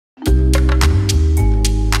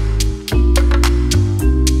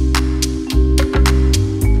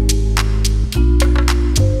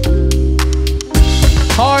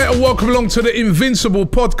welcome along to the Invincible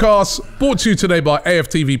podcast, brought to you today by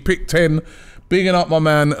AFTV PICK10. Bigging up my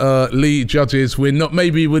man Lee Judges. We're not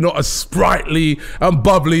as sprightly and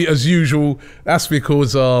bubbly as usual. That's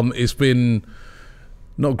because it's been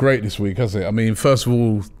not great this week, has it? I mean, first of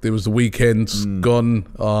all, there was the weekends gone.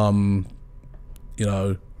 You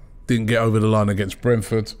know, didn't get over the line against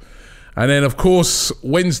Brentford, and then of course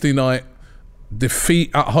Wednesday night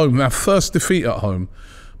defeat at home, our first defeat at home,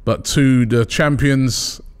 but to the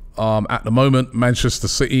champions at the moment, Manchester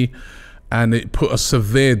City. And it put a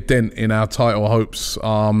severe dent in our title hopes.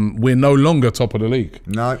 We're no longer top of the league.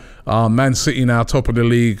 No. Man City now top of the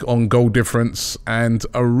league on goal difference, and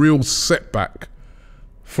a real setback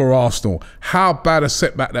for Arsenal. How bad a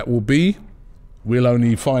setback that will be, we'll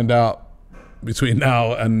only find out between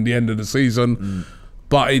now and the end of the season.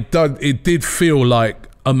 But it did feel like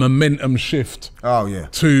a momentum shift. Oh yeah.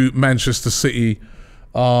 To Manchester City.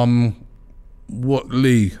 What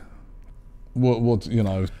Lee? What you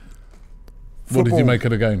know? What did you make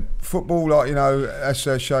of the game? Football, like, you know,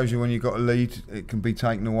 that shows you when you've got a lead, it can be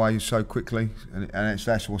taken away so quickly, and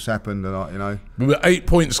that's what's happened. You know, we were 8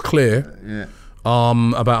 points clear. Yeah.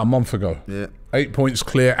 About a month ago. Yeah. 8 points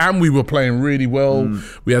clear, and we were playing really well.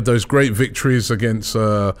 We had those great victories against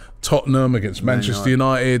Tottenham, against Manchester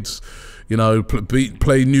United. You know,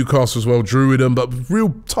 play Newcastle as well, drew with them, but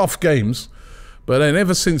real tough games. But then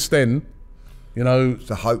ever since then, you know, it's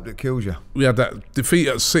the hope that kills you. We had that defeat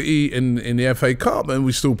at City in the FA Cup, and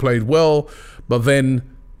we still played well. But then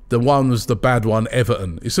the one was the bad one,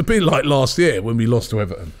 Everton. It's a bit like last year when we lost to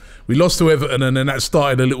Everton. We lost to Everton, and then that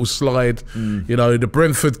started a little slide. You know, the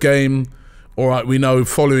Brentford game, all right, we know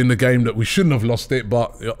following the game that we shouldn't have lost it,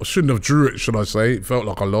 but shouldn't have drew it, should I say. It felt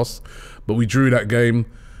like I lost. But we drew that game.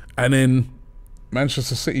 And then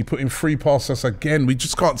Manchester City putting 3 past us again. We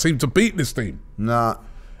just can't seem to beat this team. Nah.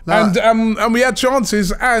 No. And we had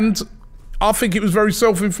chances, and I think it was very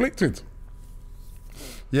self-inflicted.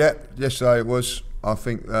 Yeah, yesterday it was. I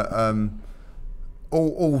think that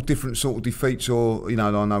all different sort of defeats, or, you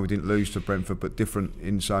know, I know we didn't lose to Brentford, but different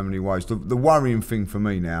in so many ways. The worrying thing for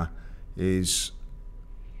me now is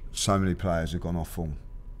so many players have gone off form.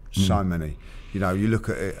 So many. You know, you look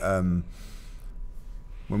at it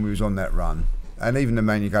when we was on that run, and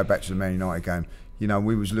even you go back to the Man United game. You know,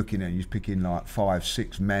 we was looking at you picking like 5,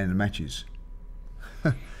 6 man of the matches.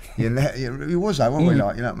 It was though, weren't we?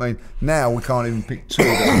 Like, you know what I mean? Now we can't even pick two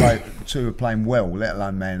are playing well, let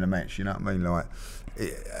alone man of the match. You know what I mean? Like,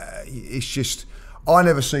 it's just, I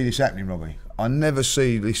never see this happening, Robbie. I never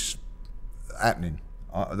see this happening.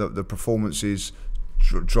 The performances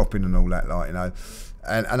dropping and all that, like, you know.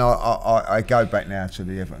 And I go back now to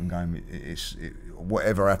the Everton game.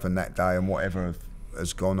 Whatever happened that day and whatever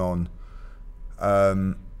has gone on.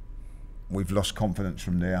 We've lost confidence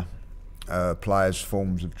from there. Players'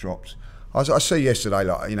 forms have dropped. I see yesterday,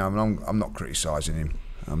 like, you know, I'm not criticising him.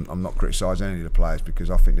 I'm not criticising any of the players because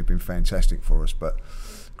I think they've been fantastic for us. But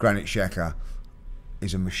Granit Xhaka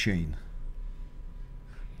is a machine.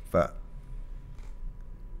 But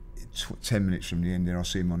 10 minutes from the end there, I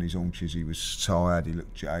see him on his haunches. He was tired, he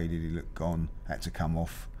looked jaded, he looked gone, had to come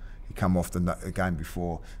off. He come off the game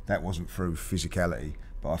before. That wasn't through physicality.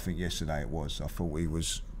 But I think yesterday it was. I thought he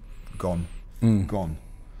was gone, gone.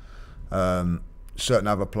 Certain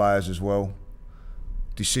other players as well.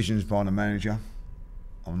 Decisions by the manager,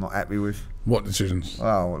 I'm not happy with. What decisions?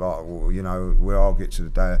 Oh, like, you know, where I'll get to the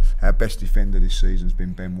day. Our best defender this season's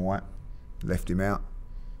been Ben White. Left him out.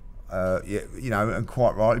 Yeah, you know, and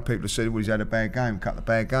quite rightly, people have said, well, he's had a bad game, a couple of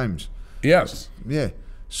bad games. Yes. Yeah.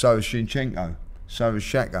 So has Zinchenko. So has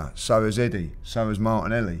Xhaka. So has Eddie. So has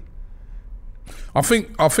Martinelli. I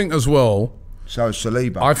think as well. So is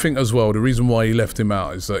Saliba. I think as well, the reason why he left him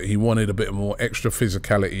out is that he wanted a bit more extra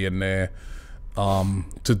physicality in there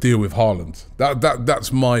to deal with Haaland.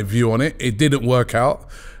 That's my view on it. It didn't work out.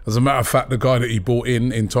 As a matter of fact, the guy that he brought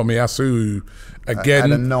in Tomiyasu, who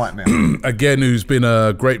again, had a nightmare. Again, who's been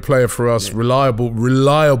a great player for us,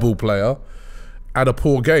 reliable player, had a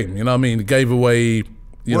poor game. You know what I mean? He gave away,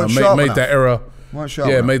 you know, made that error.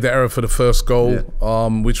 Made that error for the first goal,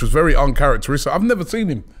 which was very uncharacteristic. I've never seen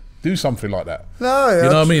him do something like that. No, you know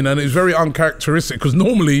what I mean? And it's very uncharacteristic because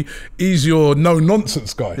normally he's your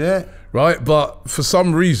no-nonsense guy. Yeah. Right? But for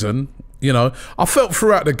some reason, you know, I felt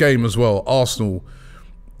throughout the game as well, Arsenal,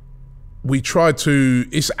 we tried to,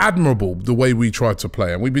 it's admirable the way we tried to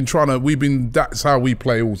play. And that's how we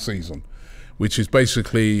play all season, which is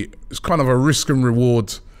basically, it's kind of a risk and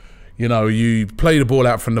reward. You know, you play the ball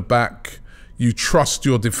out from the back, you trust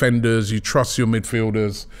your defenders, you trust your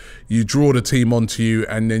midfielders, you draw the team onto you,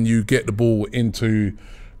 and then you get the ball into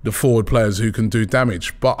the forward players who can do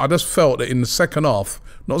damage. But I just felt that in the second half,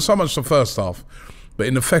 not so much the first half, but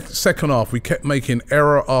in the second half, we kept making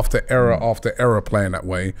error after error after error playing that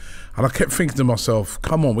way. And I kept thinking to myself,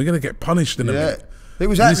 come on, we're going to get punished in a minute. It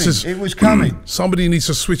was happening. It was coming. Somebody needs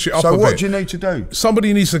to switch it up a bit. So what do you need to do?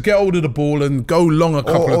 Somebody needs to get hold of the ball and go long a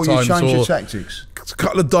couple of times. Or you change your tactics. A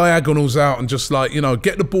couple of diagonals out and just like, you know,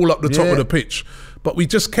 get the ball up the top of the pitch. But we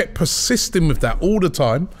just kept persisting with that all the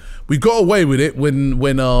time. We got away with it when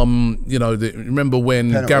you know, remember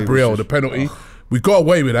when Gabriel, the penalty, we got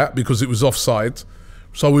away with that because it was offside.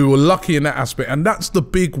 So we were lucky in that aspect. And that's the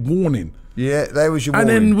big warning. Yeah, there was your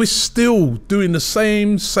warning. And then we're still doing the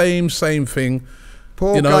same thing.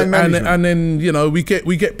 Poor you know, game management. And then, you know, we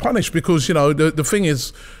get punished because, you know, the thing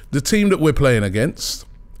is, the team that we're playing against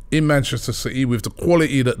in Manchester City, with the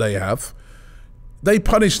quality that they have, they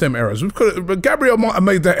punish them errors. Gabriel might have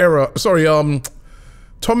made that error. Sorry,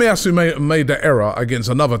 Tomiyasu made that error against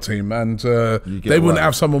another team, and they wouldn't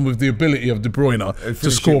have someone with the ability of De Bruyne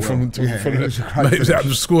to score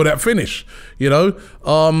to score that finish. You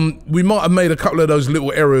know, we might have made a couple of those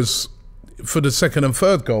little errors for the second and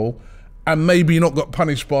third goal, and maybe not got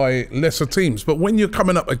punished by lesser teams. But when you're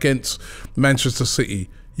coming up against Manchester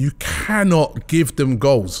City, you cannot give them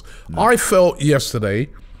goals. No. I felt yesterday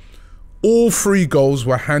all 3 goals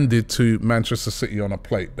were handed to Manchester City on a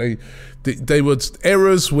plate. They were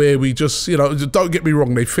errors where we just, you know, don't get me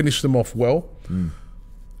wrong, they finished them off well.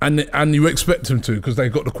 And you expect them to because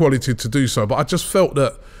they've got the quality to do so. But I just felt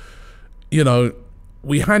that, you know,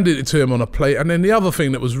 we handed it to him on a plate. And then the other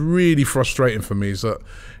thing that was really frustrating for me is that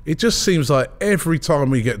it just seems like every time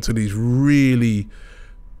we get to these really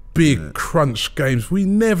big crunch games, we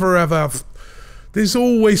never have there's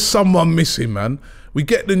always someone missing, man. We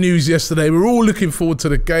get the news yesterday. We're all looking forward to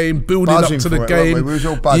the game, building up to the game. We was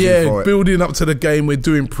all buzzing for it. Building up to the game. We're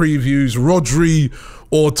doing previews, Rodri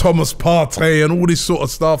or Thomas Partey and all this sort of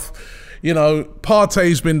stuff. You know,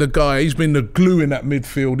 Partey's been the guy. He's been the glue in that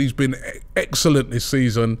midfield. He's been excellent this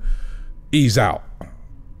season. He's out.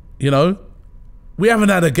 You know, we haven't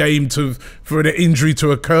had a game for an injury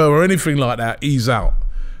to occur or anything like that. He's out.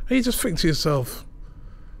 And you just think to yourself,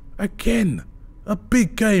 again, a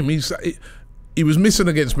big game. He was missing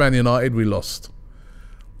against Man United. We lost.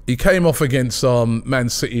 He came off against Man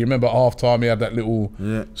City. Remember at half-time he had that little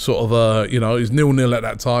sort of, you know, it was 0-0 at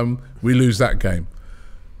that time. We lose that game.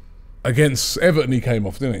 Against Everton he came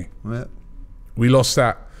off, didn't he? Yeah. We lost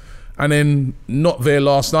that. And then not there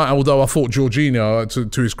last night, although I thought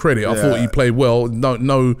Jorginho, to his credit, I thought he played well.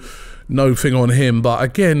 No thing on him. But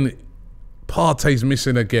again, Partey's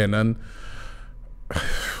missing again. And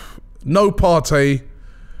no Partey.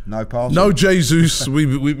 No Jesus. We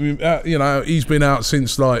you know, he's been out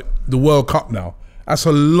since like the World Cup now. That's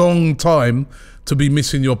a long time to be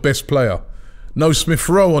missing your best player. No Smith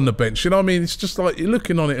Rowe on the bench. You know what I mean? It's just like you're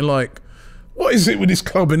looking on it and like, what is it with this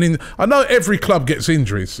club? And I know every club gets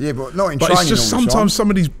injuries. Yeah, but not in training. But it's just sometimes some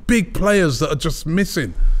of these big players that are just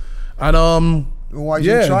missing. And always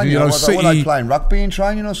in training. You know, City, what are they playing rugby in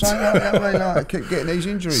training or something? Like, keep getting these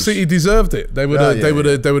injuries. City deserved it. They were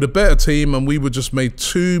the better team, and we were just made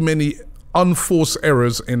too many unforced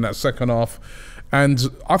errors in that second half. And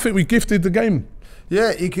I think we gifted the game.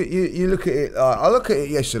 Yeah, you look at it. I look at it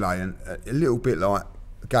yesterday, and a little bit like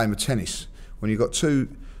a game of tennis when you've got two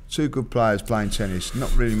good players playing tennis,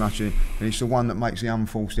 not really much, and it's the one that makes the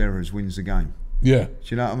unforced errors wins the game. Yeah. Do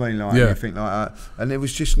you know what I mean? Like anything like that. And it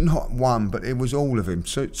was just not one, but it was all of him.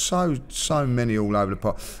 So many all over the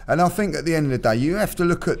pot. And I think at the end of the day, you have to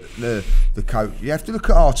look at the coach. You have to look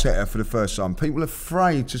at Arteta for the first time. People are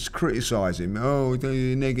afraid to criticise him. Oh,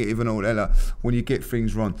 negative and all that. When you get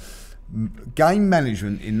things wrong. Game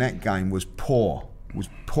management in that game was poor.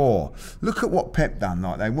 Look at what Pep done.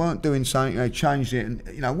 Like, they weren't doing something. They changed it. And,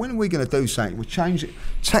 you know, when are we going to do something? We change it,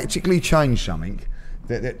 tactically change something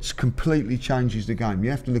that completely changes the game. You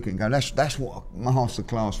have to look at it and go, that's what a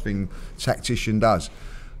masterclass thing tactician does.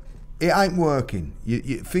 It ain't working.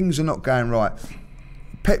 Things are not going right.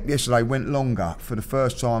 Pep yesterday went longer for the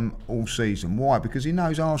first time all season. Why? Because he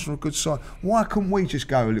knows Arsenal are a good side. Why couldn't we just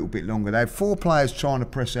go a little bit longer? They had 4 players trying to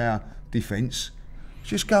press our defence.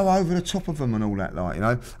 Just go over the top of them and all that, like, you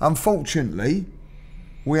know. Unfortunately,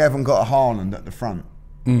 we haven't got a Haaland at the front.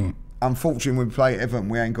 Unfortunately, when we play Everton,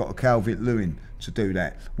 we ain't got a Calvert-Lewin to do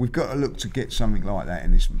that. We've got to look to get something like that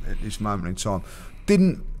at this moment in time.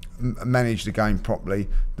 Didn't manage the game properly.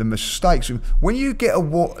 The mistakes. When you get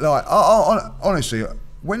honestly,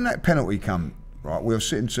 when that penalty come, right, we were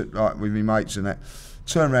sitting like with my mates and that,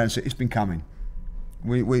 turn around and said, it's been coming.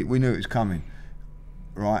 We knew it was coming.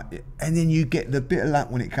 right? And then you get the bit of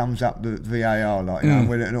luck when it comes up the VAR, like, you know,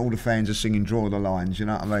 when all the fans are singing "Draw the Lines." You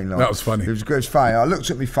know what I mean? Like, that was funny. It was funny. I looked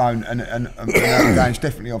at my phone and it's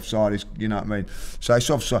definitely offside. You know what I mean? So it's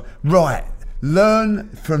offside, right? Learn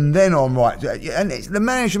from then on, right? And the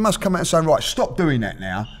manager must come out and say, right, stop doing that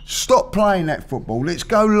now. Stop playing that football. Let's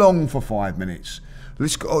go long for 5 minutes.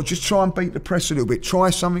 Let's go, just try and beat the press a little bit.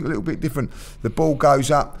 Try something a little bit different. The ball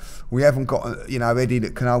goes up. We haven't got, you know, Eddie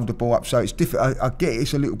that can hold the ball up, so it's difficult. I get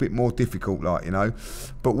it's a little bit more difficult, like, you know.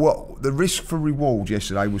 But what the risk for reward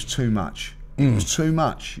yesterday was too much. It was too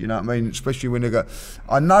much, you know what I mean? Especially when they go.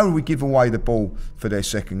 I know we give away the ball for their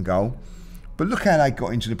second goal. But look how they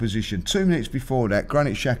got into the position. 2 minutes before that,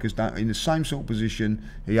 Granit Xhaka's done in the same sort of position.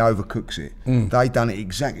 He overcooks it. They done it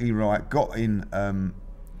exactly right. Got in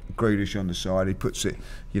Grealish on the side. He puts it,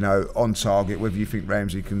 you know, on target. Whether you think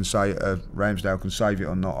Ramsdale can save it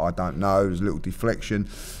or not, I don't know. There's a little deflection.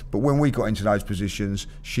 But when we got into those positions,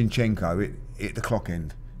 Zinchenko, it hit the clock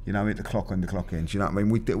end. You know, hit the clock on the clock end. You know what I mean?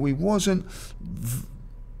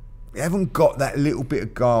 We haven't got that little bit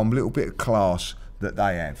of calm, little bit of class that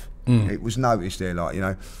they have. It was noticed there, like, you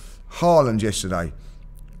know, Haaland yesterday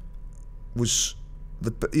was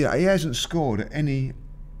he hasn't scored at any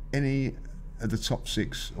of the top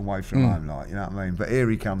 6 away from home, like, you know what I mean. But here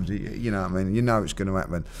he comes, you know what I mean. You know it's going to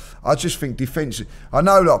happen. I just think defensive. I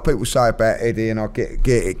know a lot of people say about Eddie, and I get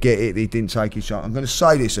it. He didn't take his shot. I'm going to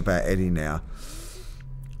say this about Eddie now.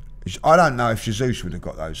 I don't know if Jesus would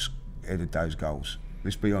have headed those goals.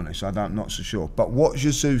 Let's be honest. Not so sure. But what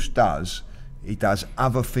Jesus does. He does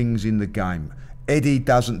other things in the game. Eddie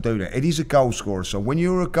doesn't do that. Eddie's a goal scorer, so when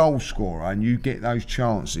you're a goal scorer and you get those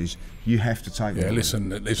chances, you have to take them. Yeah,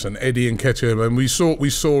 listen, Eddie and Nketiah, and we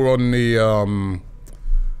saw on the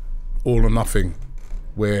All or Nothing,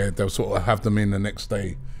 where they'll sort of have them in the next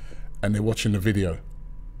day, and they're watching the video.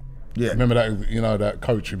 Yeah. Remember that, you know, that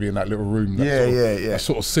coach would be in that little room. That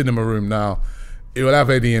sort of cinema room now. It will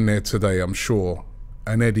have Eddie in there today, I'm sure,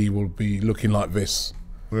 and Eddie will be looking like this.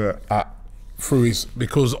 Yeah. Through his,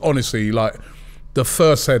 because honestly, like the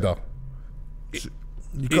first header,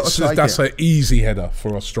 that's an easy header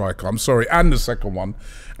for a striker. I'm sorry, and the second one,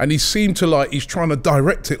 and he seemed to he's trying to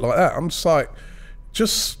direct it like that. I'm just like,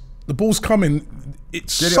 the ball's coming.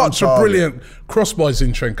 It's such a brilliant cross by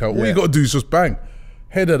Zinchenko. All you got to do is just bang,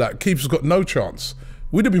 header that. Keeper's got no chance.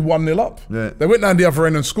 We'd have been 1-0 up. Yeah. They went down the other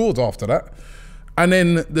end and scored after that, and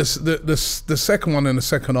then the second one in the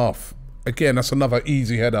second half. Again, that's another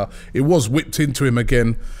easy header. It was whipped into him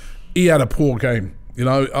again. He had a poor game, you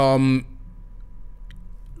know.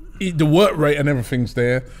 The work rate and everything's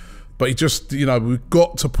there, but he just, you know, we've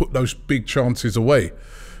got to put those big chances away.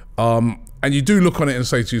 And you do look on it and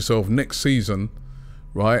say to yourself, next season,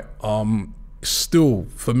 right? Still,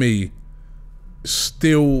 for me,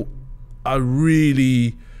 still a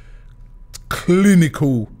really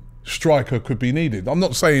clinical striker could be needed. I'm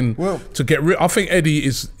not saying to get rid. I think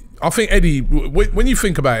Eddie, when you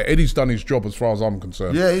think about it, Eddie's done his job as far as I'm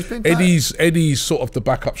concerned. Yeah, he's been Eddie's sort of the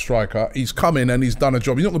backup striker. He's come in and he's done a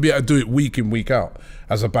job. He's not going to be able to do it week in, week out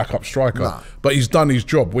as a backup striker, but he's done his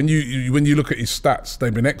job. When you look at his stats,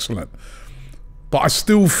 they've been excellent. But I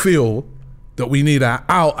still feel that we need an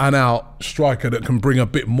out-and-out striker that can bring a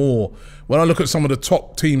bit more. When I look at some of the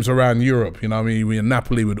top teams around Europe, you know, I mean, we're in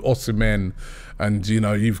Napoli with Osimhen, and, you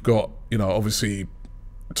know, you've got, you know, obviously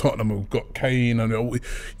Tottenham have got Kane, and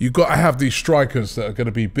you've got to have these strikers that are going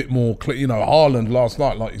to be a bit more, you know, Haaland last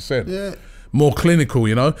night, like you said, more clinical,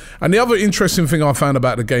 you know. And the other interesting thing I found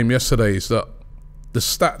about the game yesterday is that the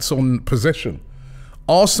stats on possession.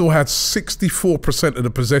 Arsenal had 64% of the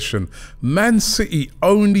possession. Man City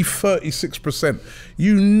only 36%.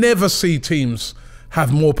 You never see teams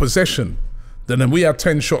have more possession than them. We had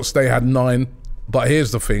 10 shots, they had 9. But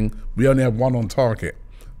here's the thing, we only had 1 on target.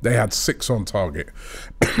 They had 6 on target.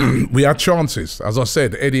 We had chances. As I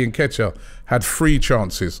said, Eddie and Nketiah had 3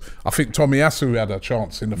 chances. I think Tomiyasu had a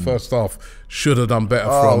chance in the first half. Should have done better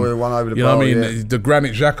from. We won over the bar, you know what I mean? The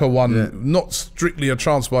Granit Xhaka one, not strictly a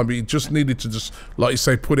chance by me. He just needed to like you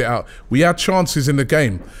say, put it out. We had chances in the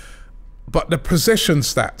game. But the possession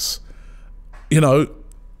stats, you know,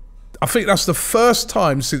 I think that's the first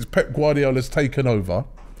time since Pep Guardiola's taken over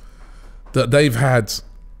that they've had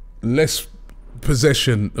less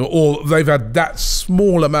possession, or they've had that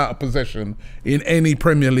small amount of possession in any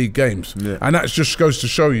Premier League games, and that just goes to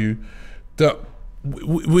show you that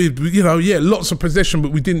we you know, lots of possession,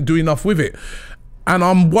 but we didn't do enough with it. And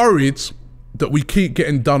I'm worried that we keep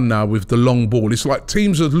getting done now with the long ball. It's like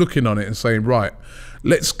teams are looking on it and saying, right,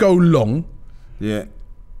 let's go long,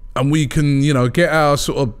 and we can, you know, get our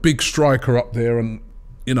sort of big striker up there and,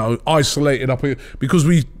 you know, isolate it up here, because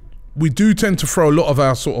we we do tend to throw a lot of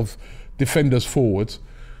our sort of defenders forward,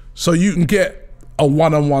 so you can get a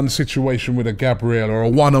one-on-one situation with a Gabriel or a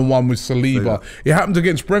one-on-one with Saliba. It happened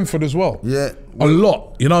against Brentford as well. Yeah. A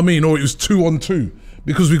lot, you know what I mean? Or it was 2-on-2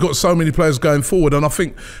 because we've got so many players going forward. And I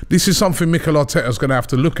think this is something Mikel Arteta's going to have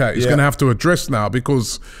to look at. He's going to have to address now,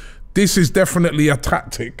 because this is definitely a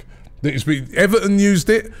tactic that is being... Everton used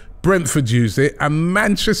it, Brentford used it, and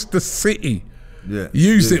Manchester City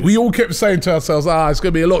used it. We all kept saying to ourselves, it's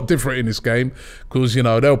going to be a lot different in this game because, you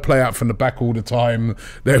know, they'll play out from the back all the time.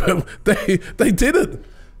 They didn't.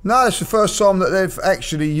 No, it's the first time that they've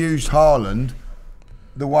actually used Haaland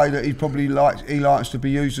the way that he probably likes to be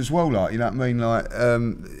used as well. Like, you know what I mean? Like,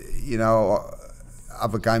 you know,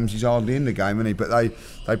 other games he's hardly in the game, isn't he? But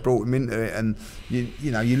they brought him into it, and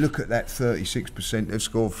you know, you look at that 36%. They've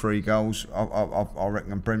scored 3 goals. I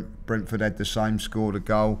reckon Brentford had the same, scored a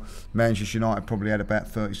goal. Manchester United probably had about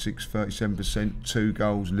 37%, 2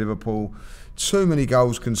 goals. Liverpool, too many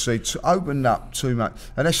goals conceded, opened up too much,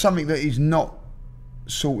 and that's something that he's not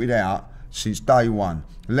sorted out since day one.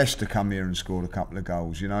 Leicester come here and scored a couple of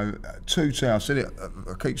goals. You know, 2-2. I said it.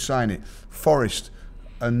 I keep saying it. Forest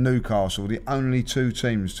and Newcastle, the only 2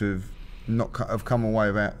 teams to have come away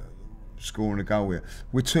without scoring a goal here.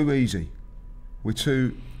 We're too easy. We're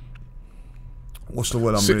too... What's the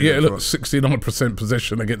word I'm looking for? Yeah, look, 69%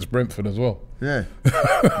 possession against Brentford as well. Yeah, you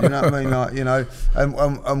know what I mean. Like, you know,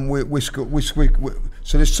 and we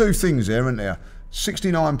so there's 2 things there, isn't there?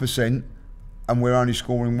 69%, and we're only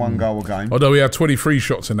scoring 1 goal a game. Although we had 23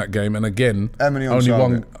 shots in that game, and again, how many on only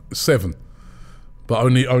target? 7, but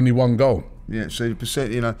only 1 goal. Yeah, so the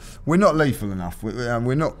percent, you know, we're not lethal enough.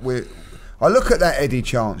 We're not. I look at that Eddie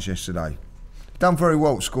chance yesterday. Done very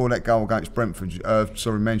well to score that goal against Brentford.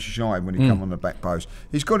 Manchester United when he come on the back post.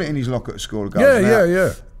 He's got it in his locker to score a goal.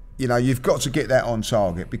 Yeah. You know, you've got to get that on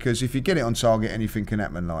target, because if you get it on target, anything can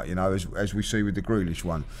happen. Like, you know, as we see with the Grealish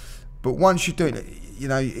one. But once you do it, you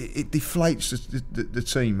know, it deflates the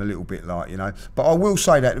team a little bit. Like, you know. But I will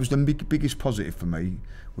say that it was the biggest positive for me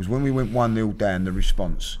was when we went 1-0 down. The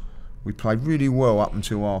response. We played really well up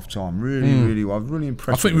until half time. Really well. I was really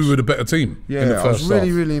impressed. I think we were the better team. Yeah, in the first I was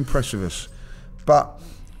really impressed with us. But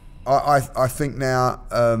I think now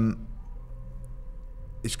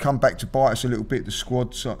it's come back to bite us a little bit. The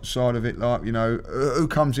squad side of it, like, you know, who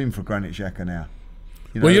comes in for Granit Xhaka now?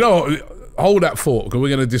 You know? Well, you know, hold that thought, because we're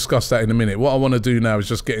going to discuss that in a minute. What I want to do now is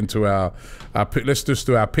just get into our pick. Let's just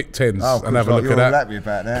do our pick 10s and have a look at that. You're happy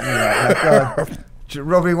about that.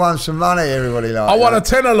 Robbie won some money, everybody. Like, I won a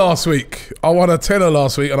tenner last week.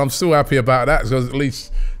 And I'm still happy about that, because at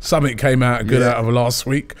least something came out good out of last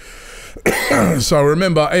week. So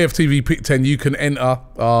remember, AFTV PICK10, you can enter.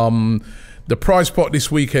 The prize pot this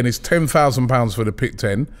weekend is £10,000 for the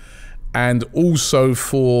PICK10, and also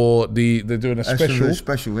for they're doing a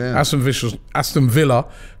Aston Villa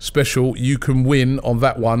special. You can win on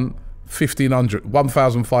that one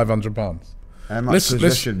 £1,500. How much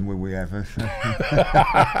possession will we have?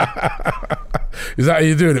 Is that how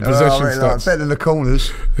you're doing it? Possession stats? Like, better than the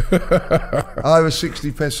corners. Over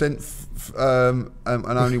 60%,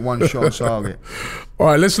 and only 1 shot on target. All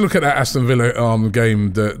right, let's look at that Aston Villa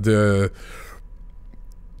game. The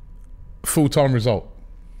full-time result.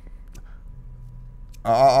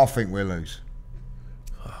 I think we'll lose.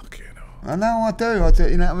 Fucking hell. I know, I do.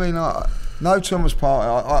 You know what I mean? No Thomas Partey.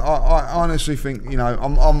 I honestly think, you know,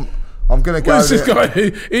 I'm going to go. Where's this guy?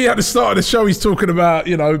 He at the start of the show, he's talking about,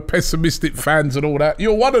 you know, pessimistic fans and all that.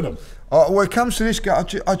 You're one of them. When it comes to this guy,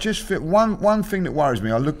 I just feel one thing that worries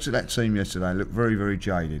me. I looked at that team yesterday and looked very, very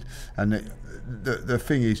jaded. And the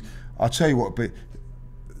thing is, I'll tell you what, but,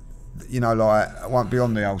 you know, like, I won't be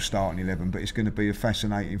on the old starting 11, but it's going to be a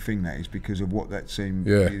fascinating thing, that is, because of what that team.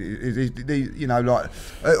 Yeah. You know, like,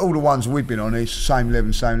 all the ones we've been on, it's same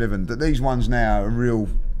 11. But these ones now are real.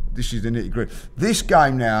 This is the nitty gritty. This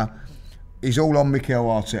game now. He's all on Mikel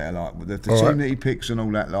Arteta, like the team that he picks and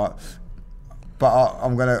all that, like. But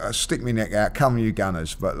I'm going to stick my neck out. Come you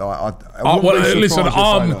Gunners, but like, listen,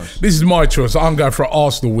 this is my choice. I'm going for an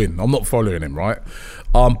Arsenal win. I'm not following him, right?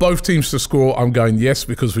 Both teams to score. I'm going yes,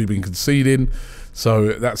 because we've been conceding,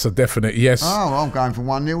 so that's a definite yes. Oh, I'm going for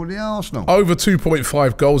 1-0 with the Arsenal. Over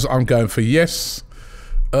 2.5 goals. I'm going for yes.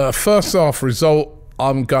 First half result.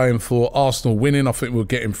 I'm going for Arsenal winning. I think we'll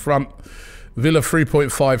get in front. Villa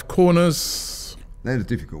 3.5 corners. They're the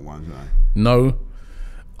difficult ones, aren't they? No.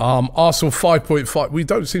 Arsenal 5.5. We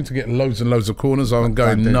don't seem to get loads and loads of corners. I'm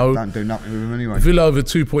going no. Don't do nothing with them anyway. Villa over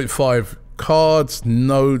 2.5 cards.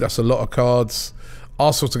 No, that's a lot of cards.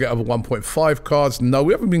 Arsenal to get over 1.5 cards. No,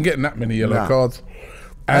 we haven't been getting that many yellow cards.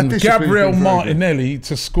 And Gabriel Martinelli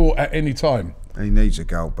to score at any time. He needs a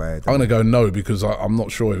goal bad. I'm going to go no because I'm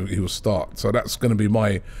not sure he will start. So that's going to be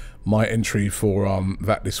my entry for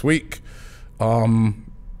that this week.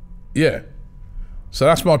 Yeah. So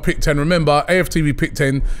that's my pick 10. Remember, AFTV pick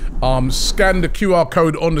 10. Scan the QR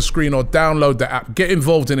code on the screen or download the app. Get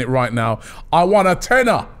involved in it right now. I won a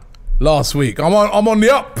tenner last week. I'm on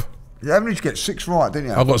the up. You averaged to get 6 right, didn't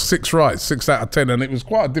you? I got 6 right, 6 out of 10, and it was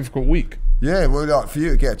quite a difficult week. Yeah, well, like for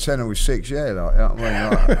you to get a tenner with 6, yeah, like, you know what I mean?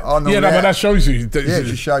 Like, yeah, no, but that shows you. Yeah, it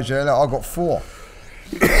just shows you. Like, I got 4.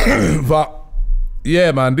 But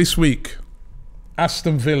yeah, man, this week,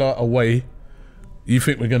 Aston Villa away. You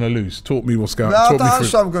think we're going to lose? Talk me what's going on. No, I don't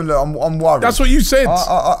say I'm going to lose. I'm worried. That's what you said.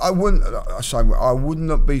 I would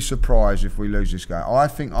not be surprised if we lose this game. I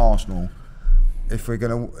think Arsenal, if we're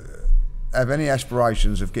going to have any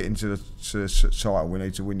aspirations of getting to the title, we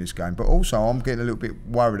need to win this game. But also, I'm getting a little bit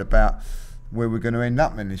worried about where we're going to end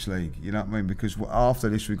up in this league. You know what I mean? Because after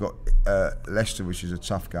this, we've got Leicester, which is a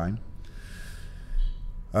tough game.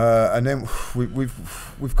 And then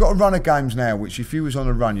we've got a run of games now, which if you was on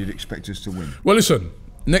a run, you'd expect us to win. Well, listen,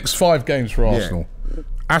 next 5 games for Arsenal.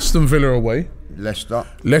 Aston Villa away.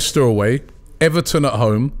 Leicester away. Everton at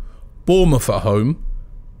home. Bournemouth at home.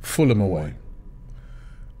 Fulham away.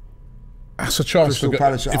 That's a chance to go.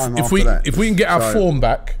 If we can get our form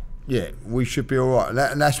back. Yeah, we should be all right.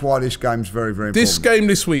 And that's why this game's very, very important. This game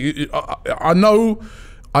this week, I know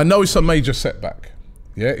it's a major setback.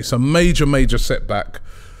 Yeah, it's a major setback.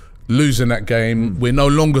 Losing that game, we're no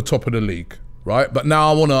longer top of the league, right? But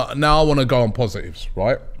now I wanna go on positives,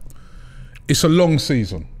 right? It's a long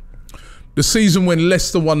season. The season when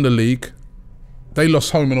Leicester won the league, they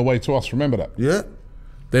lost home and away to us. Remember that? Yeah.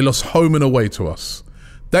 They lost home and away to us.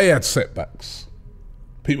 They had setbacks.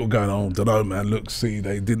 People going, oh, dunno, man. Look, see,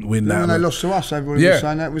 they didn't win that. When they lost to us, everybody was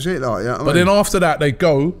saying that was it, like. You know what I mean? Then after that, they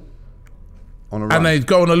go on a run. And they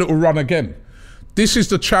go on a little run again. This is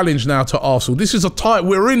the challenge now to Arsenal. This is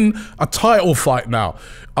we're in a title fight now,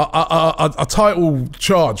 a title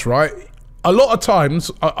charge, right? A lot of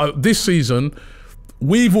times this season,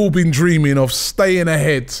 we've all been dreaming of staying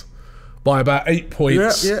ahead by about 8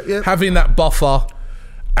 points, having that buffer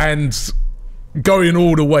and going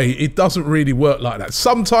all the way. It doesn't really work like that.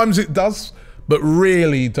 Sometimes it does, but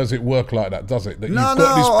rarely does it work like that, does it? That you've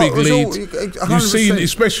got this big lead. You've seen,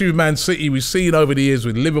 especially with Man City, we've seen over the years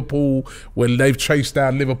with Liverpool, when they've chased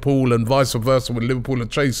down Liverpool and vice versa, when Liverpool are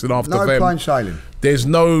chasing after them. No plain sailing. There's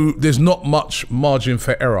not much margin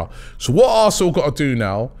for error. So what Arsenal got to do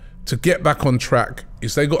now to get back on track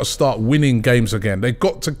is they got to start winning games again. They've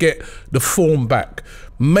got to get the form back.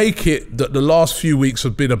 Make it that the last few weeks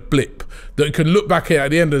have been a blip. That you can look back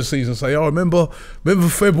at the end of the season and say, oh, remember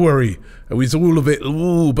February? It was all of it,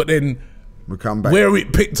 ooh, but then we come back. Where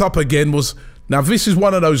it picked up again was, now this is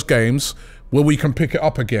one of those games where we can pick it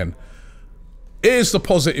up again. Here's the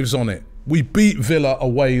positives on it. We beat Villa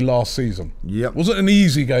away last season. Yep. Wasn't an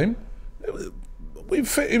easy game. It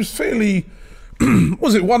was fairly...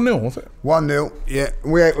 was it 1-0? Was it 1-0? Yeah,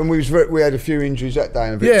 we had a few injuries that day.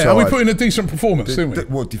 And a bit and tired. we put in a decent performance, didn't we?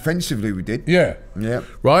 Well, defensively we did. Yeah,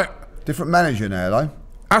 right. Different manager now, though.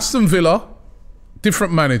 Aston Villa,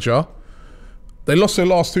 different manager. They lost their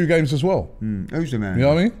last 2 games as well. Who's the manager? You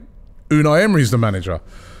know what I mean? Unai Emery's the manager,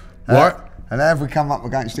 right? And how have we come up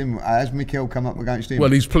against him? Has Mikel come up against him? Well,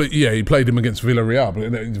 he played him against Villarreal,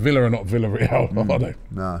 but Villa are not Villarreal, are they?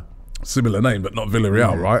 No. Similar name, but not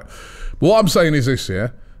Villarreal, right? But what I'm saying is this,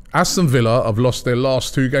 Aston Villa have lost their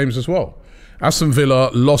last 2 games as well. Aston Villa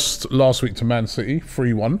lost last week to Man City,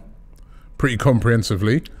 3-1, pretty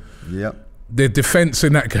comprehensively. Yep. Their defence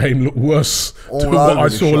in that game looked worse than what I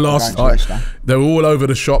saw last night. They were all over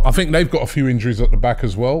the shop. I think they've got a few injuries at the back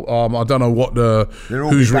as well. I don't know what they're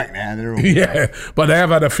all back now. They're all but they have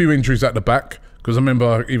had a few injuries at the back, because I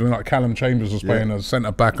remember even like Callum Chambers was playing as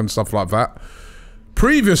centre back and stuff like that.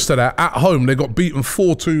 Previous to that, at home, they got beaten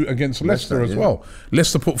 4-2 against Leicester as well.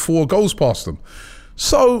 Leicester put 4 goals past them.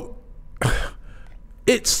 So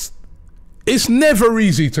it's never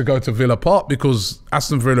easy to go to Villa Park, because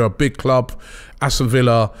Aston Villa are a big club. Aston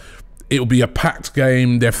Villa, it'll be a packed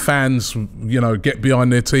game. Their fans, get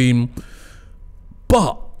behind their team.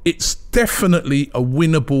 But it's definitely a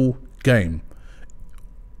winnable game.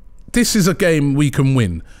 This is a game we can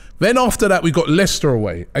win. Then after that, we got Leicester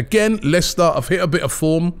away. Again, Leicester have hit a bit of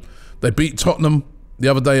form. They beat Tottenham the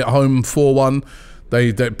other day at home 4-1.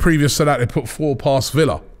 They previous to that, they put 4 past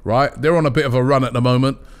Villa, right? They're on a bit of a run at the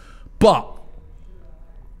moment. But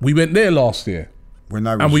we went there last year.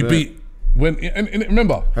 And we beat... And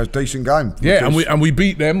remember... It was a decent game. Yeah, and we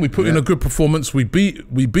beat them. We put in a good performance. We beat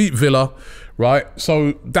Villa, right?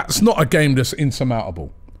 So that's not a game that's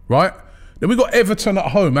insurmountable, right? Then we got Everton at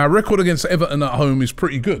home. Our record against Everton at home is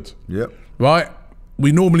pretty good. Yep. Right?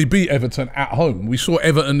 We normally beat Everton at home. We saw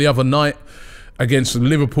Everton the other night against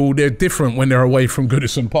Liverpool. They're different when they're away from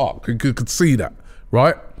Goodison Park. You could see that,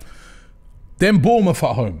 right? Then Bournemouth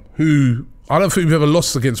at home, who I don't think we've ever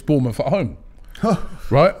lost against Bournemouth at home,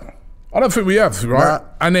 right? I don't think we have, right? Nah.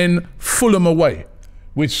 And then Fulham away,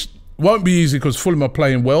 which won't be easy because Fulham are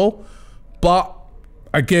playing well, but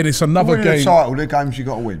again, it's another game. The title, they're games you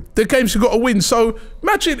got to win. They're games you got to win. So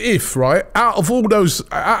imagine if, right, out of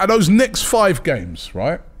those next 5 games,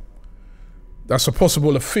 right, that's a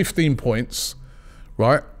possible of 15 points,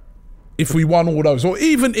 right? If we won all those, or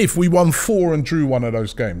even if we won 4 and drew one of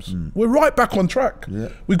those games, we're right back on track. Yeah.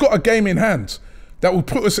 We've got a game in hand that will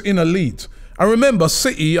put us in a lead. And remember,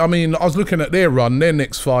 City, I mean, I was looking at their run, their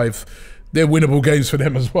next 5, they're winnable games for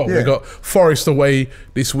them as well. Yeah. They got Forest away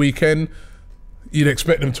this weekend. You'd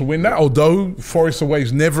expect them to win that, although Forest away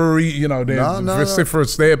is never, you know, they're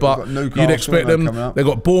vociferous there, but you'd expect them. They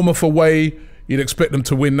got Bournemouth away. You'd expect them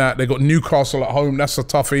to win that. They got Newcastle at home. That's a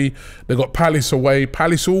toughie. They got Palace away.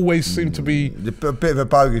 Palace always seem to be a bit of a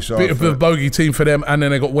bogey side. Bit of a bogey team for them. And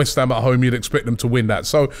then they got West Ham at home. You'd expect them to win that.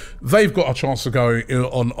 So they've got a chance to go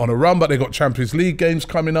on a run, but they got Champions League games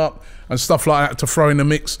coming up and stuff like that to throw in the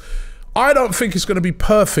mix. I don't think it's going to be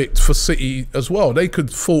perfect for City as well. They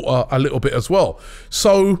could falter a little bit as well.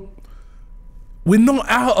 So we're not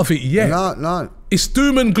out of it yet. No. It's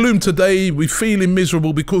doom and gloom today. We're feeling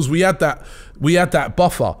miserable because we had that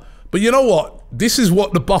buffer. But you know what? This is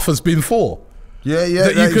what the buffer's been for. Yeah.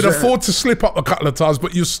 That you could afford to slip up a couple of times,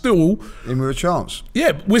 but you're still in with a chance.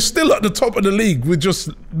 Yeah, we're still at the top of the league. We're just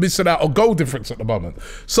missing out on goal difference at the moment.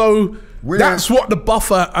 So that's what the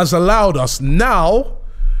buffer has allowed us. Now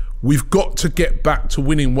we've got to get back to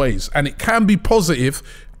winning ways, and it can be positive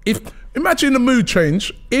if. Imagine the mood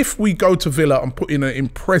change if we go to Villa and put in an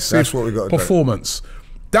impressive performance.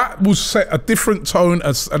 That will set a different tone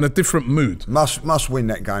and a different mood. Must win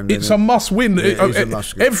that game. It's a must win.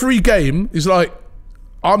 Every game is like,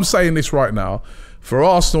 I'm saying this right now, for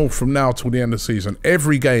Arsenal from now till the end of the season,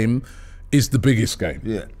 every game is the biggest game.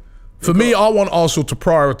 Yeah. For me, I want Arsenal to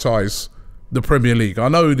prioritise the Premier League. I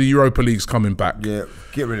know the Europa League's coming back. Yeah,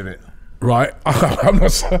 get rid of it. Right, I'm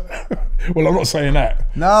not saying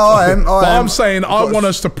that. No, I am. I'm saying I want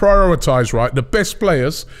us to prioritise. Right, the best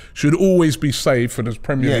players should always be saved for the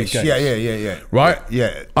Premier League games. Yeah. Right.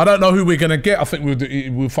 Yeah. I don't know who we're going to get. I think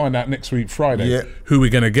we'll find out next week, Friday. Yeah. Who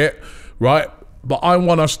we're going to get. Right, but I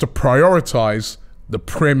want us to prioritise the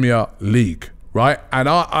Premier League. Right, and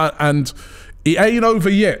it ain't over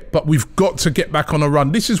yet, but we've got to get back on a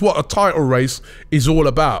run. This is what a title race is all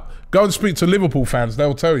about. Go and speak to Liverpool fans;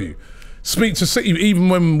 they'll tell you. Speak to City, even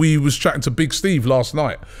when we was chatting to Big Steve last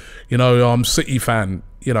night, you know, I'm City fan,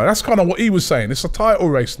 you know, that's kind of what he was saying. It's a title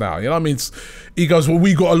race now, you know what I mean? He goes, well,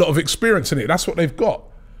 we got a lot of experience in it. That's what they've got.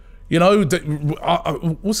 You know,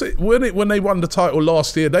 was it when they won the title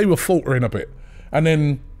last year, they were faltering a bit. And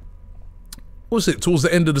then, what was it, towards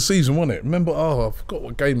the end of the season, wasn't it? Remember, I forgot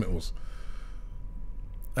what game it was.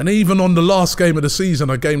 And even on the last game of the season,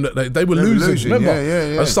 a game that they were losing, remember?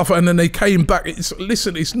 Yeah. And stuff, and then they came back.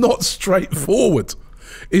 Listen, it's not straightforward.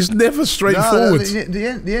 It's never straightforward. No,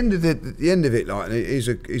 the end of it, like, is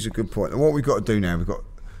a good point. And what we've got to do now,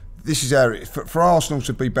 this is our for Arsenal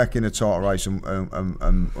to be back in the title race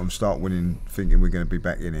and start winning, thinking we're going to be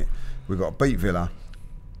back in it. We've got to beat Villa,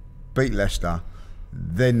 beat Leicester,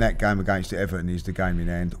 then that game against Everton is the game in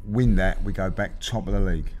hand. Win that, we go back top of the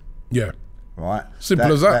league. Yeah. Right,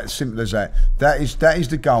 simple as that. That's simple as that. That is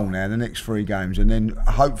the goal now. The next 3 games, and then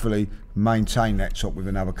hopefully maintain that top with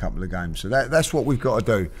another couple of games. So that's what we've got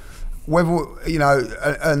to do. Whether you know,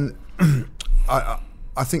 and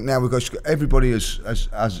I think now we've got everybody as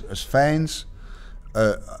fans,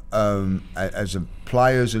 as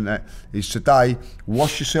players, and that is today.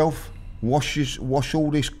 Wash yourself. Wash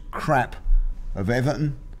all this crap of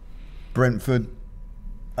Everton, Brentford,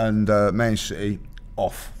 and Man City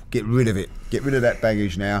off. Get rid of it. Get rid of that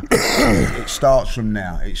baggage now. It starts from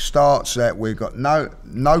now. It starts that we've got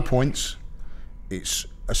no points. It's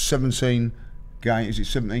a 17 game. Is it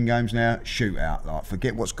 17 games now? Shootout. Like,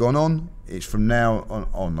 forget what's gone on. It's from now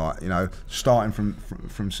on. Like, you know, starting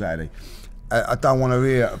from Saturday. I don't want to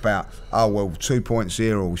hear about, oh well, 2 points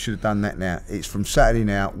here, or we should have done that now. It's from Saturday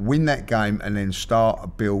now. Win that game and then start a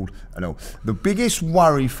build and all. The biggest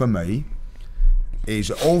worry for me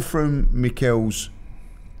is all from Mikel's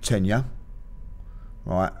tenure,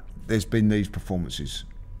 right? There's been these performances,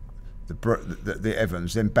 the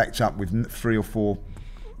Evans, then backed up with 3 or 4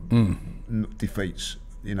 defeats,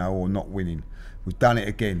 you know, or not winning. We've done it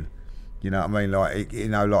again. You know what I mean? Like, you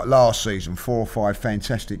know, like last season, 4 or 5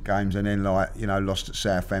 fantastic games, and then, like, you know, lost at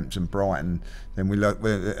Southampton, Brighton, then we lost,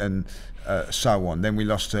 and so on. Then we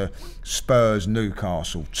lost to Spurs,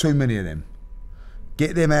 Newcastle. Too many of them.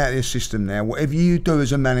 Get them out of the system now. Whatever you do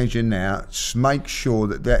as a manager now, make sure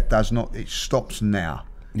that does not. It stops now.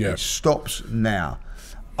 Yeah. It stops now.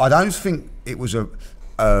 I don't think it was a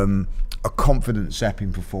confidence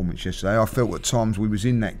zapping performance yesterday. I felt at times we was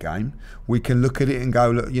in that game. We can look at it and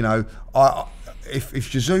go, look, you know, if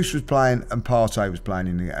Jesus was playing and Partey was playing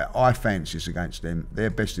in the, I fancy us against them. Their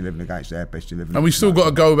best 11 against their best 11. And we still got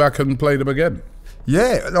to go back and play them again.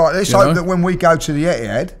 Yeah, like, let's hope that when we go to the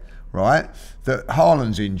Etihad, right, that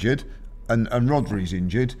Haaland's injured and Rodri's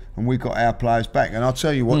injured, and we got our players back. And I'll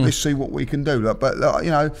tell you what, let's see what we can do. But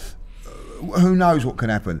you know, who knows what can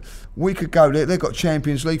happen? We could go there. They've got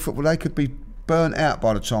Champions League football. They could be burnt out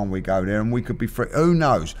by the time we go there, and we could be free. Who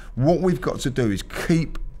knows? What we've got to do is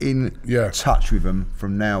keep in touch with them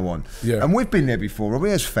from now on. Yeah. And we've been there before.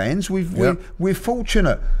 We as fans, we're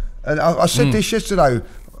fortunate. And I said this yesterday,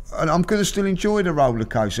 and I'm going to still enjoy the roller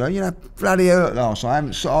coaster. You know, bloody hurt last night. I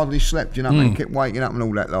haven't hardly slept. You know, I kept waking up and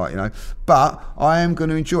all that, like, you know. But I am going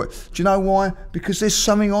to enjoy it. Do you know why? Because there's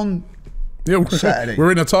something on. Yeah, Saturday.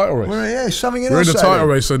 We're in a title race. Something in We're in a Saturday. title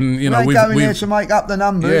race, and you know, we're going there to make up the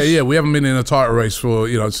numbers. Yeah, we haven't been in a title race for,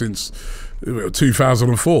 you know, since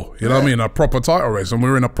 2004. You know what I mean? A proper title race, and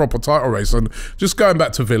we're in a proper title race. And just going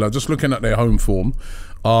back to Villa, just looking at their home form,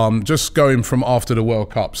 just going from after the World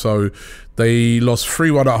Cup. So they lost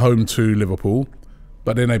 3-1 at home to Liverpool,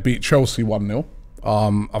 but then they beat Chelsea 1-0.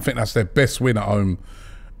 I think that's their best win at home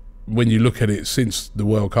when you look at it since the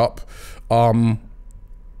World Cup.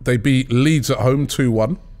 They beat Leeds at home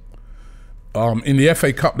 2-1. In the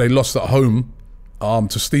FA Cup, they lost at home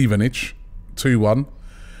to Stevenage 2-1.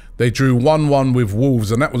 They drew 1-1 with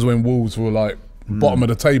Wolves, and that was when Wolves were like bottom of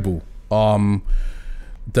the table. And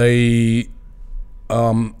then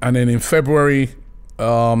in February,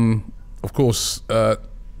 of course,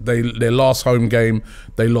 their last home game,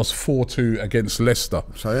 they lost 4-2 against Leicester.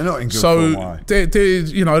 So they're not in good form, are they?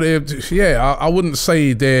 You know, I wouldn't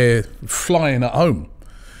say they're flying at home.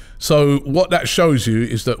 So what that shows you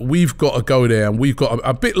is that we've got to go there, and we've got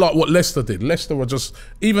a bit like what Leicester did. Leicester were just,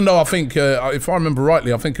 even though I think, if I remember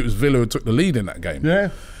rightly, I think it was Villa who took the lead in that game.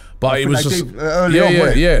 Yeah. But it was just early on,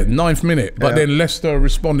 9th minute. But then Leicester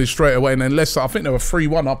responded straight away, and then Leicester, I think they were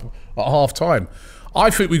 3-1 up at half time.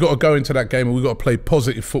 I think we got to go into that game and we got to play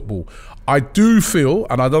positive football. I do feel,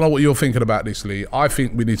 and I don't know what you're thinking about this, Lee, I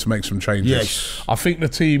think we need to make some changes. Yes. I think the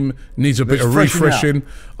team needs a bit of refreshing.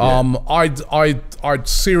 I'd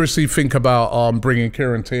seriously think about bringing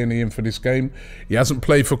Kieran Tierney in for this game. He hasn't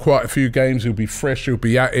played for quite a few games. He'll be fresh. He'll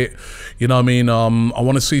be at it. You know what I mean? I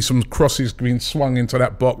want to see some crosses being swung into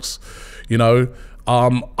that box. You know,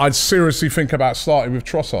 I'd seriously think about starting with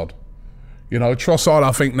Trossard. You know, Trossard,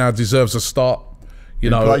 I think now deserves a start. You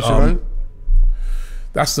know,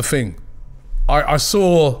 that's the thing. I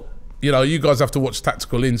saw, you know, you guys have to watch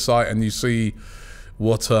Tactical Insight, and you see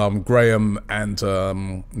what Graham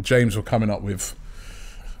and James were coming up with.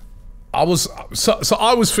 I was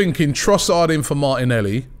thinking Trossard in for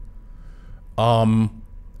Martinelli,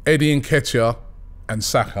 Eddie Nketiah and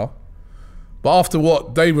Saka. But after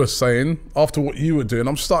what they were saying, after what you were doing,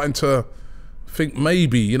 I'm starting to think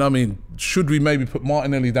maybe, you know what I mean, should we maybe put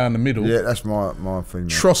Martinelli down the middle? Yeah, that's my thing.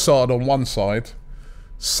 Trossard on one side,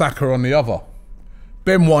 Saka on the other.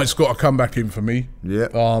 Ben White's got to come back in for me. Yeah.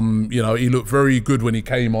 You know, he looked very good when he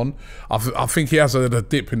came on. I think he has a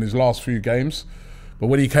dip in his last few games, but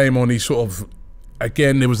when he came on, he sort of,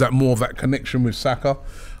 again, there was that more of that connection with Saka.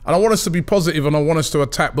 And I want us to be positive and I want us to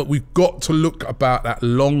attack, but we've got to look about that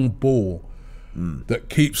long ball that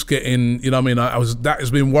keeps getting, you know what I mean, that has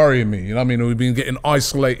been worrying me, you know what I mean, we've been getting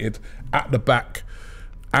isolated at the back,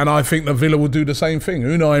 and I think the Villa will do the same thing.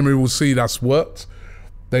 Unai Emery will see that's worked.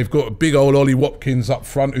 They've got a big old Ollie Watkins up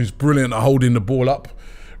front who's brilliant at holding the ball up,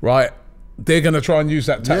 right? They're going to try and use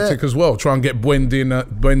that tactic as well, try and get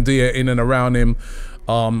Buendia in and around him,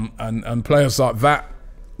 and players like that.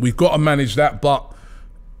 We've got to manage that, but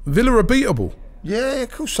Villa are beatable. Yeah,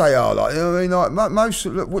 of course they are. Like, I mean, like most,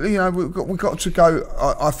 you know, we've got to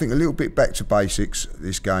go. I think a little bit back to basics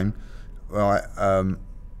this game, right? And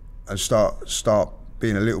start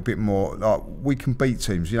being a little bit more like we can beat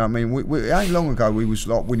teams. You know what I mean? It ain't long ago we was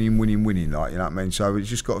like winning. Like, you know what I mean? So we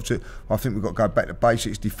just got to. I think we've got to go back to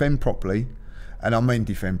basics, defend properly. And I mean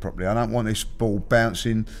defend properly. I don't want this ball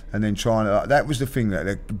bouncing and then trying to. That was the thing,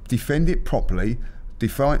 that defend it properly.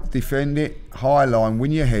 defend it, high line,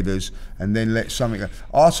 win your headers, and then let something go.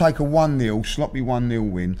 I'll take a 1-0, sloppy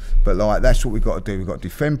 1-0 win, but like that's what we've got to do. We've got to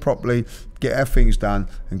defend properly, get our things done,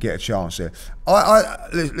 and get a chance there.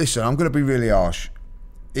 Listen, I'm going to be really harsh.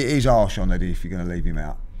 It is harsh on Eddie if you're going to leave him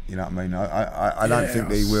out. You know what I mean? I don't think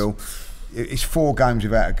that he will. It's 4 games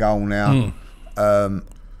without a goal now.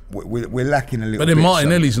 We're lacking a little bit. But then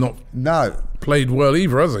Martinelli's not played well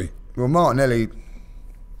either, has he? Well, Martinelli,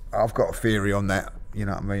 I've got a theory on that. You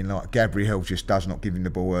know what I mean? Like Gabriel just does not give him the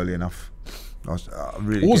ball early enough. I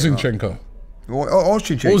really or Zinchenko. Or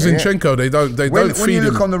Zinchenko, they don't feed him. When you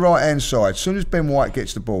look on the right hand side, as soon as Ben White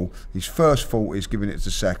gets the ball, his first thought is giving it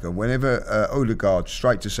to Saka. Whenever Odegaard,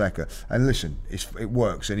 straight to Saka. And listen, it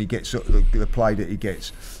works, and he gets the play that he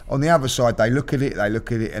gets. On the other side, they look at it,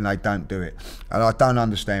 and they don't do it. And I don't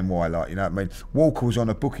understand why. Like, you know what I mean? Walker was on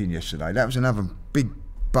a booking yesterday. That was another big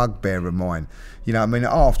bugbear of mine. You know what I mean?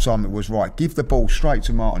 At half time it was right. Give the ball straight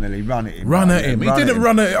to Martinelli, run at him. Run at him. He didn't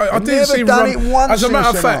run it. I didn't see him run it once. As a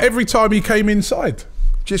matter of fact, every time he came inside.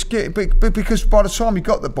 Just get it, because by the time he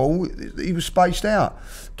got the ball, he was spaced out.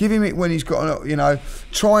 Give him it when he's got, you know,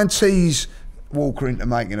 try and tease Walker into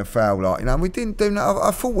making a foul. Like, you know, we didn't do that.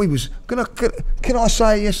 I thought we was gonna. Can I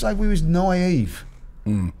say yesterday we was naive?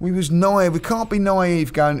 We was naive. We can't be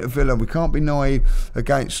naive going to Villa. We can't be naive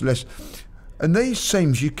against Leicester. And these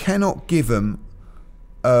teams, you cannot give them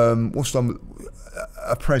a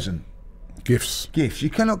present. Gifts. You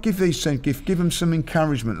cannot give these teams gifts. Give them some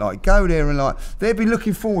encouragement. Like, go there and like, they'd be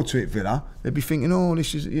looking forward to it, Villa. They'd be thinking, oh,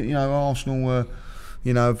 this is, you know, Arsenal were,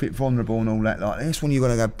 you know, a bit vulnerable and all that. Like, this one you've got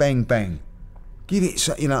to go bang, bang. Give it,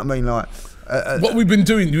 you know what I mean? Like, what we've been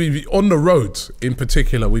doing on the road in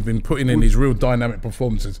particular, we've been putting in these real dynamic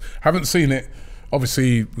performances. Haven't seen it,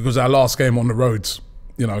 obviously, because our last game on the roads,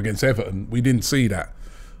 you know, against Everton, we didn't see that.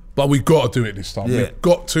 But we've got to do it this time. Yeah. We've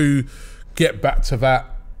got to get back to that.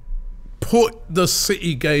 Put the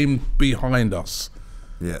City game behind us.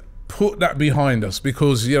 Yeah. Put that behind us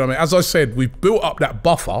because, you know what I mean, as I said, we've built up that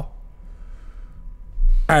buffer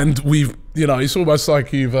and we've, you know, it's almost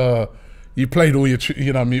like you've you played all your,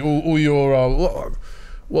 you know what I mean, all your,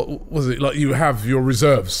 what was it, like you have your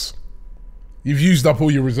reserves. You've used up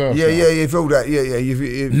all your reserves. Yeah, you've all that,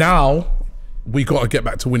 you've now, we got to get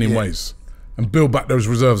back to winning ways and build back those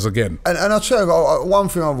reserves again. And I'll tell you, one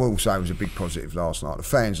thing I will say was a big positive last night. The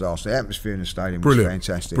fans last night, the atmosphere in the stadium was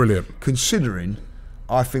fantastic. Brilliant. Considering,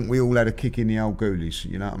 I think we all had a kick in the old ghoulies.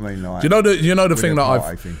 You know what I mean? Like, you know the thing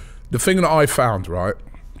that I found, right?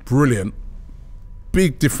 Brilliant.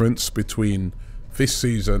 Big difference between this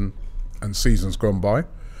season and seasons gone by.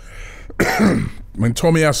 When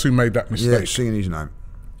Tomiyasu made that mistake, singing his name.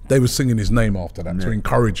 They were singing his name after that to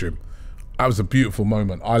encourage him. That was a beautiful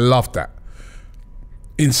moment. I loved that.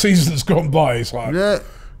 In seasons gone by, it's like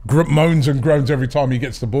moans and groans every time he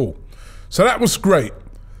gets the ball. So that was great.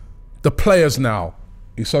 The players now,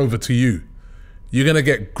 it's over to you. You're going to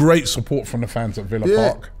get great support from the fans at Villa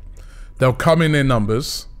Park. They'll come in their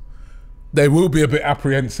numbers. They will be a bit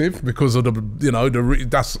apprehensive because of the, you know,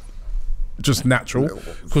 that's just natural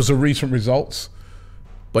because of recent results.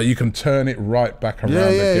 But you can turn it right back around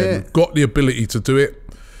again. You've got the ability to do it.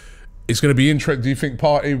 It's going to be interesting. Do you think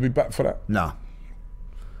Partey will be back for that? No.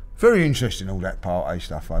 Very interesting, all that Partey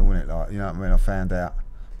stuff, though, wasn't it? Like, you know what I mean? I found out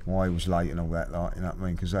why he was late and all that, like, you know what I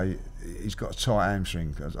mean? Because he's got a tight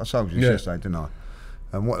hamstring. I told you this yesterday, didn't I?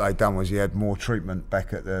 And what they'd done was he had more treatment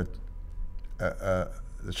back at the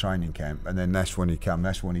training camp, and then that's when he come.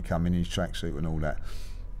 That's when he come in his tracksuit and all that.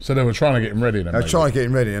 So they were trying to get him ready then? They were trying to get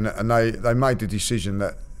him ready, and they made the decision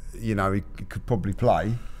that, you know, he could probably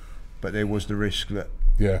play, but there was the risk that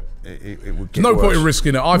it would get no worse. point in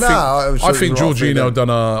risking it. I think Jorginho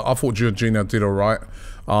I thought Jorginho did all right,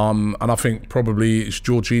 and I think probably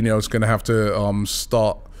Jorginho's going to have to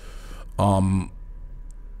start.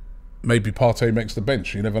 Maybe Partey makes the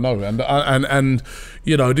bench. You never know. And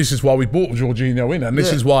you know, this is why we bought Jorginho in, and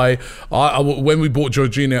this is why when we bought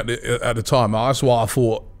Jorginho at the time, that's why I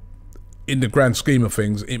thought, in the grand scheme of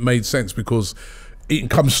things, it made sense because he can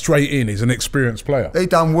come straight in. He's an experienced player. He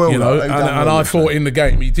done well, you know. And I thought in the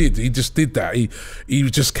game he did. He just did that. He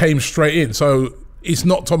just came straight in. So it's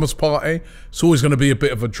not Thomas Partey. It's always going to be a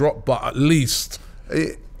bit of a drop, but at least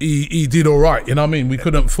he did all right. You know what I mean? We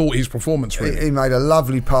couldn't fault his performance. Really. He made a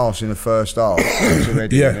lovely pass in the first half to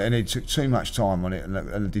Eddie, and he took too much time on it, and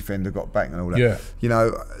the defender got back and all that. Yeah. You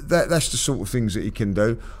know, that's the sort of things that he can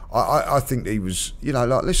do. I think he was, you know,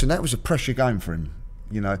 like, listen, that was a pressure game for him.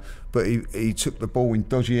 You know, but he took the ball in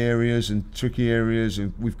dodgy areas and tricky areas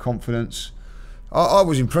and with confidence. I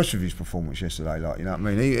was impressed with his performance yesterday. Like, you know what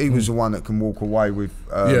I mean? He was the one that can walk away with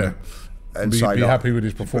and be happy with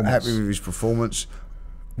his performance. Happy with his performance.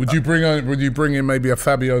 Would you bring in maybe a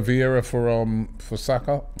Fabio Vieira for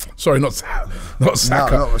Saka? Sorry, not Saka. No, not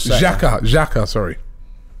Saka. Xhaka, sorry.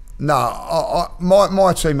 No,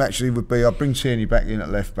 my team actually would be, I'd bring Tierney back in at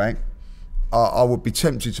left back. I would be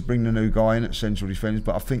tempted to bring the new guy in at central defence,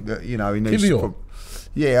 but I think that, you know, he needs to...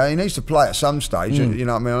 Yeah, he needs to play at some stage. You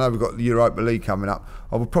know what I mean? I know we've got the Europa League coming up.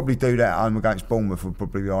 I would probably do that at home against Bournemouth, would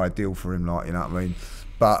probably be ideal for him, like, you know what I mean?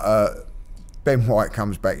 But Ben White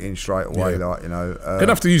comes back in straight away, like, you know. Gonna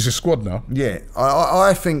have to use his squad now. Yeah,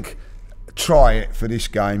 I think try it for this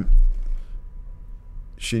game.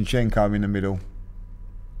 Zinchenko in the middle,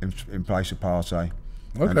 in place of Partey.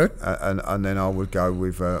 Okay. And then I would go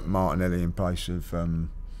with Martinelli in place of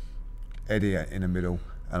Eddie in the middle,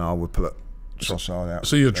 and I would put Trossard out.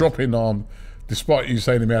 So you're dropping, despite you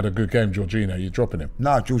saying he had a good game, Jorginho, you're dropping him?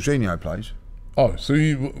 No, Jorginho plays. Oh, so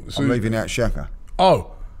I'm leaving out Xhaka.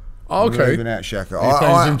 Oh, okay. I'm leaving out Xhaka. He's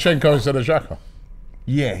playing Zinchenko instead of Xhaka?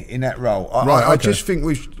 Yeah, in that role. I just think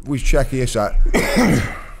with Xhaka,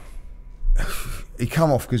 he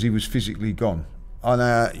come off because he was physically gone.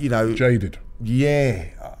 And, you know... Jaded. Yeah.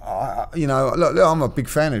 You know, look, I'm a big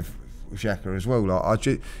fan of Xhaka as well. Like,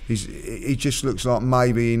 he just looks like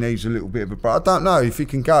maybe he needs a little bit of a break. I don't know if he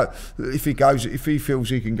can go. If he feels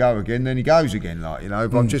he can go again, then he goes again. Like, you know,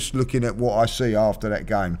 but I'm just looking at what I see after that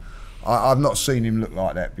game. I've not seen him look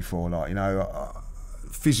like that before. Like, you know,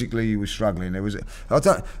 physically he was struggling.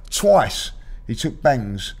 Twice he took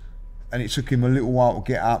bangs, and it took him a little while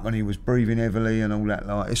to get up, and he was breathing heavily and all that.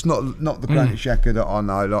 Like, it's not the Granit Xhaka that I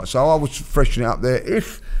know. Like, so I would freshen it up there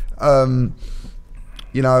if.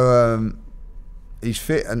 You know, he's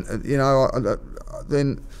fit, and you know,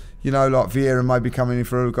 then you know, like Vieira maybe coming in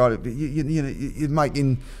for a guy. You're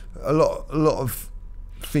making a lot of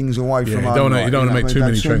things away from home. You don't want to make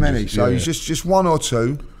too many changes. So he's just one or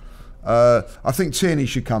two. I think Tierney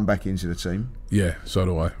should come back into the team. Yeah, so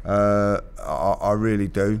do I. I really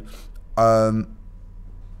do. I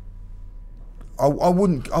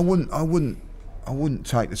wouldn't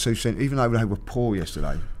take the 2%, even though they were poor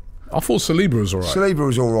yesterday. I thought Saliba was all right. Saliba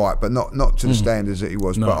was all right, but not to the standards that he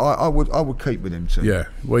was. No. But I would keep with him too. Yeah,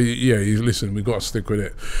 well, listen, we've got to stick with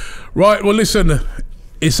it. Right, well, listen,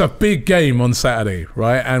 it's a big game on Saturday,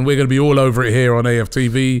 right? And we're going to be all over it here on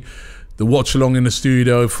AFTV. The watch along in the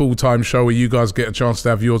studio, full-time show where you guys get a chance to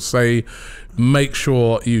have your say. Make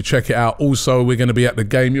sure you check it out. Also, we're going to be at the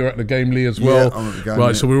game. You're at the game, Lee, as well. Yeah, I'm at the game.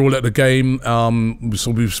 Right, so we're all at the game.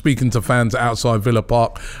 So we're speaking to fans outside Villa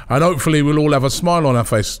Park. And hopefully we'll all have a smile on our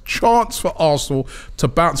face. Chance for Arsenal to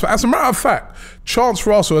bounce back. As a matter of fact, chance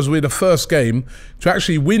for Arsenal, as we're the first game, to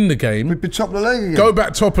actually win the game. We'd be top of the league again. Go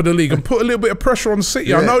back top of the league and put a little bit of pressure on City.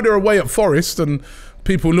 Yeah. I know they're away at Forest and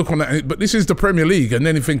people look on that, but this is the Premier League and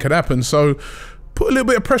anything can happen. So put a little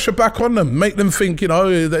bit of pressure back on them. Make them think, you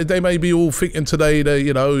know, they may be all thinking today that,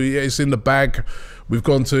 you know, it's in the bag. We've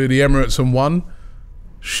gone to the Emirates and won.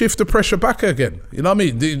 Shift the pressure back again. You know what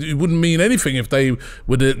I mean? It wouldn't mean anything if they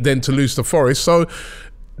were then to lose to Forest. So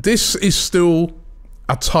this is still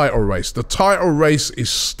a title race. The title race is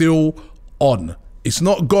still on. It's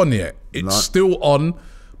not gone yet. It's still on,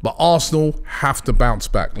 but Arsenal have to bounce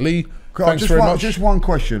back. Lee, thanks very much. Just one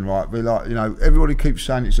question, right? We're like, you know, everybody keeps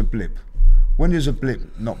saying it's a blip. When does a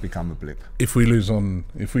blip not become a blip? If we lose on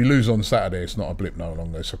Saturday, it's not a blip no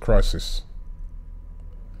longer. It's a crisis.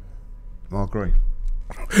 I agree.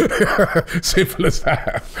 Simple as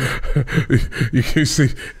that. You see,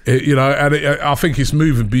 you know, and I think it's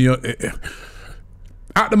moving beyond.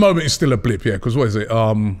 At the moment, it's still a blip, yeah. Because what is it?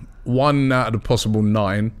 1 out of the possible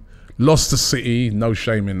 9. Lost to City, no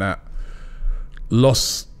shame in that.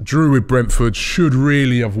 Drew with Brentford, should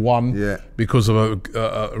really have won because of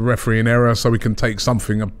a refereeing error, so we can take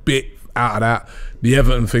something a bit out of that. The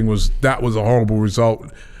Everton thing was a horrible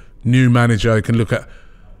result. New manager, you can look at,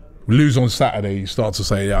 lose on Saturday, you start to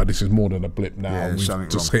say, yeah, this is more than a blip now. Yeah, we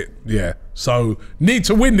just hit, So need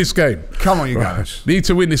to win this game. Come on, you guys. Need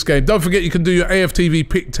to win this game. Don't forget you can do your AFTV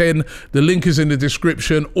PICK10. The link is in the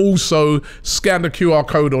description. Also, scan the QR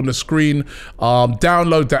code on the screen.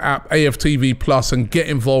 Download the app AFTV Plus and get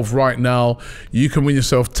involved right now. You can win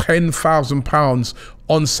yourself £10,000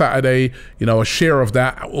 on Saturday. You know, a share of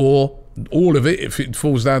that or all of it if it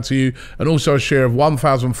falls down to you, and also a share of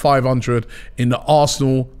 1,500 in the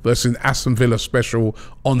Arsenal versus Aston Villa special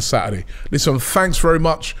on Saturday. Listen, thanks very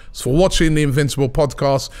much for watching the Invincible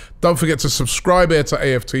podcast. Don't forget to subscribe here to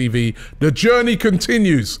AFTV. The journey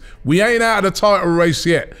continues. We ain't out of the title race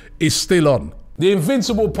yet. It's still on. The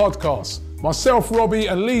Invincible podcast. Myself, Robbie,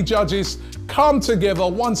 and Lee Judges come together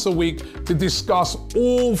once a week to discuss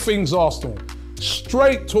all things Arsenal.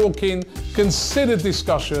 Straight talking, considered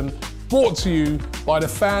discussion, brought to you by the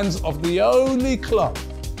fans of the only club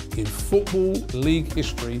in football league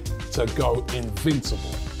history to go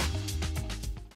invincible.